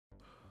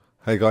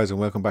Hey guys, and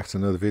welcome back to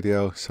another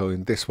video. So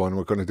in this one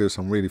we're going to do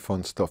some really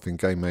fun stuff in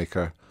Game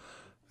Maker,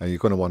 and you're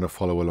going to want to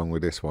follow along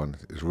with this one.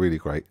 It's really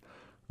great.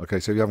 Okay,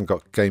 so if you haven't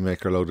got Game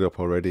Maker loaded up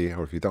already,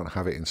 or if you don't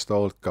have it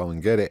installed, go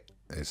and get it.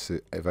 It's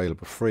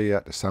available free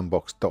at the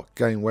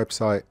Sandbox.game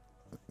website.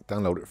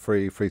 Download it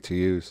free to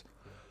use.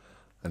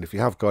 And if you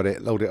have got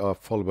it, load it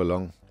up, follow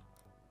along,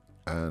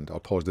 and I'll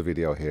pause the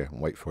video here and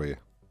wait for you.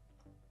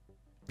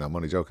 No, I'm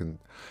only joking.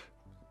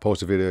 Pause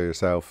the video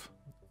yourself.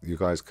 You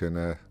guys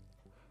can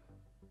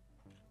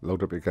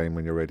load up your game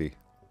when you're ready.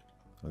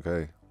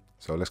 Okay,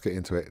 so let's get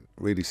into it.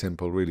 Really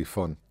simple, really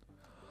fun.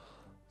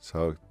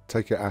 So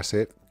take your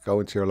asset, go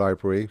into your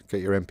library,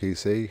 get your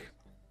NPC,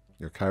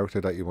 your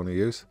character that you want to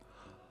use,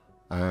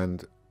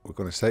 and we're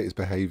going to set his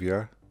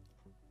behavior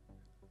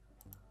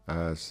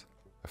as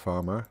a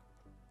farmer.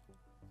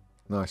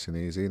 Nice and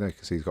easy. Now you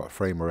can see he's got a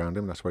frame around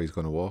him, that's where he's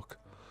going to walk.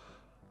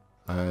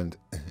 And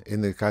in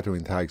the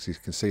gathering tags you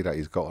can see that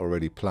he's got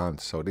already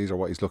plants, so these are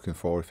what he's looking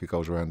for if he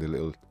goes around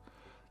the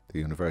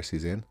universe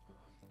he's in.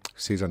 If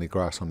he sees any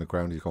grass on the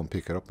ground, he's going to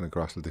pick it up and the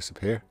grass will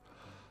disappear.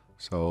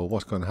 So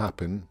what's going to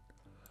happen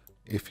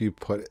if you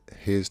put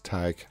his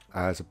tag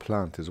as a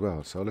plant as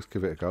well? So let's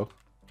give it a go.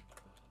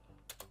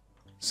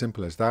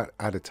 Simple as that.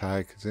 Add a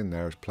tag, it's in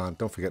there as plant.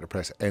 Don't forget to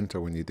press enter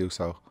when you do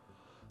so.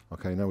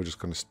 Okay, now we're just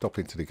going to stop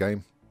into the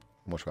game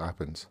and watch what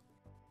happens.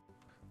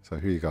 So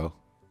here you go.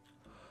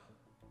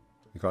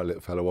 You got a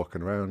little fella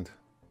walking around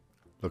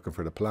looking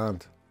for the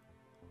plant.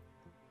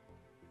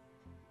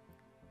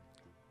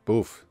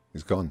 Boof,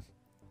 he's gone.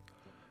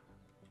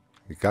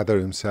 He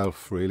gathered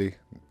himself, really,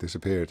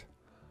 disappeared.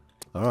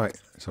 Alright,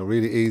 so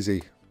really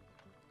easy.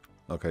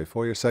 Okay,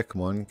 for your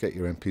second one, get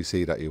your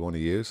NPC that you want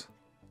to use.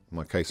 In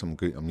my case, I'm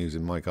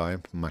using my guy,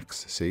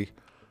 Max C.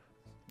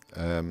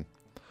 And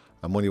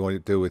what you want to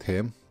do with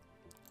him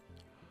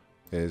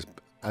is,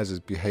 as his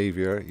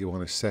behavior, you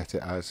want to set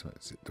it as,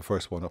 the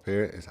first one up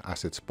here is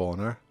asset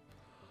spawner.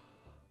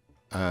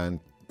 And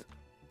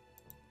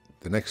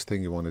the next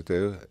thing you want to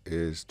do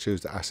is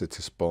choose the asset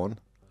to spawn,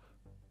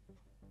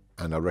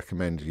 and I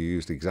recommend you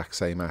use the exact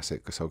same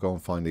asset, so go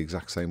and find the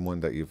exact same one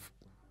that you've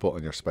put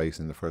on your space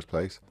in the first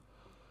place.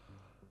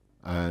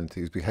 And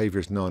his behavior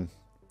is none.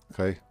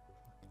 Okay,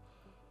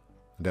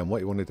 and then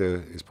what you want to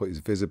do is put his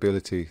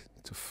visibility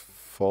to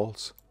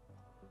false.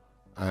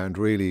 And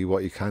really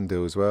what you can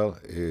do as well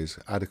is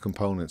add a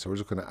component. So we're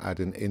just going to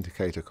add an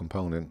indicator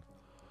component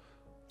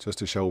just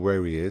to show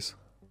where he is.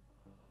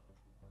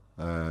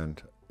 And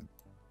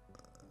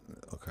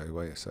okay,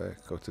 wait a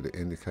sec, go to the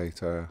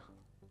indicator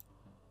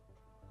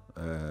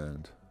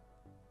and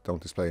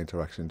don't display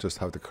interaction, just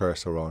have the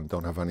cursor on,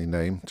 don't have any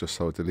name, just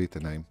so delete the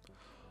name,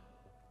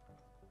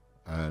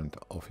 and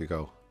off you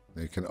go.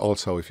 Now you can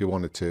also, if you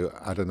wanted to,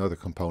 add another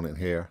component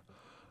here,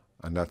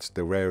 and that's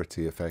the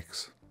rarity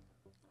effects,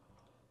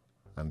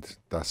 and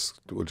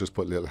we'll just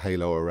put a little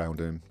halo around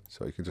him,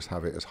 so you can just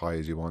have it as high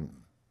as you want,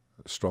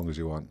 as strong as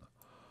you want.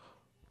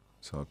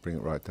 So I'll bring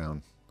it right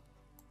down.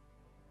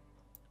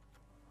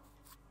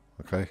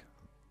 Okay,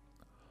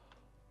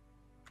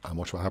 and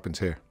watch what happens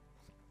here.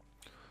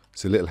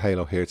 It's a little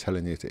halo here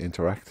telling you to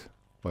interact,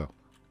 well,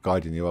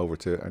 guiding you over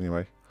to it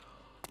anyway.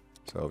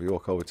 So if you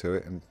walk over to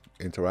it and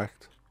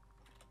interact,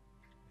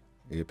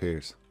 he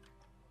appears.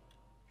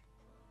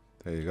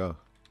 There you go.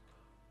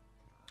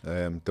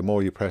 The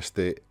more you press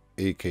the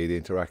E key, the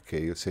interact key,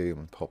 you'll see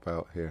him pop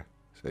out here.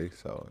 See,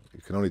 so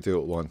you can only do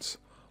it once,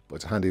 but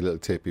it's a handy little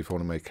tip if you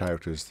want to make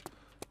characters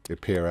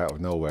appear out of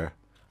nowhere.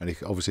 And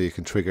obviously you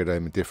can trigger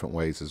them in different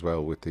ways as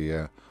well with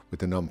the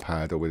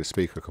numpad or with a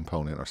speaker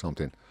component or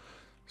something.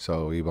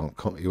 So he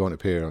won't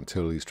appear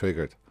until he's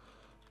triggered.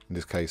 In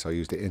this case, I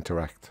used the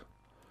interact.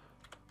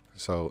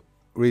 So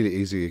really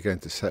easy again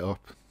to set up.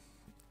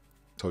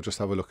 So just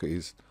have a look at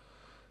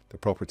the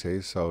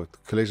properties. So the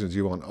collisions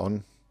you want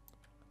on.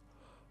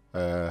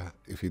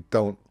 If you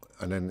don't,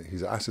 and then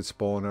he's an asset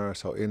spawner.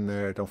 So in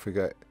there, don't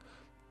forget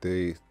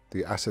the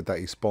asset that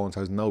he spawns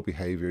has no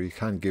behavior. You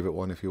can give it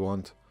one if you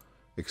want.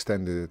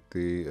 Extend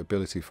the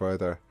ability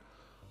further,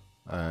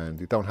 and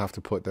you don't have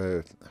to put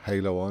the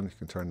halo on, you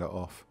can turn that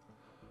off.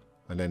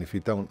 And then if you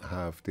don't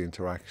have the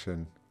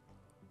interaction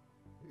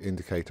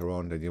indicator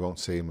on, then you won't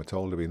see him at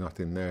all, there'll be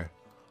nothing there.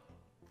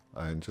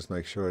 And just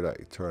make sure that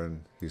you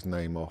turn his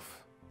name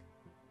off,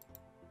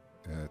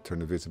 turn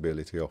the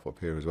visibility off up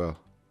here as well.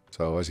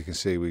 So as you can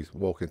see, we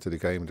walk into the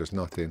game and there's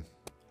nothing.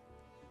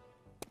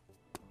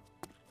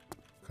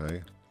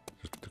 Okay,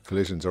 just the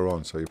collisions are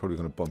on, so you're probably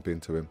going to bump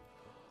into him.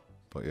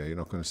 But yeah, you're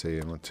not going to see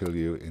him until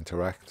you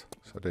interact.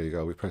 So there you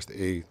go, we pressed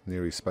E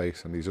near his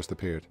space and he's just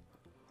appeared.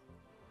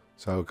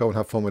 So go and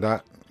have fun with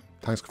that.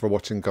 Thanks for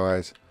watching,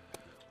 guys.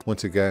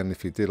 Once again,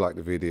 if you did like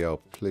the video,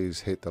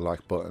 please hit the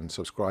like button,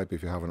 subscribe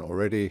if you haven't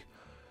already.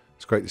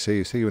 It's great to see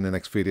you. See you in the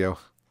next video.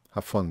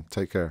 Have fun,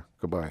 take care,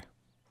 goodbye.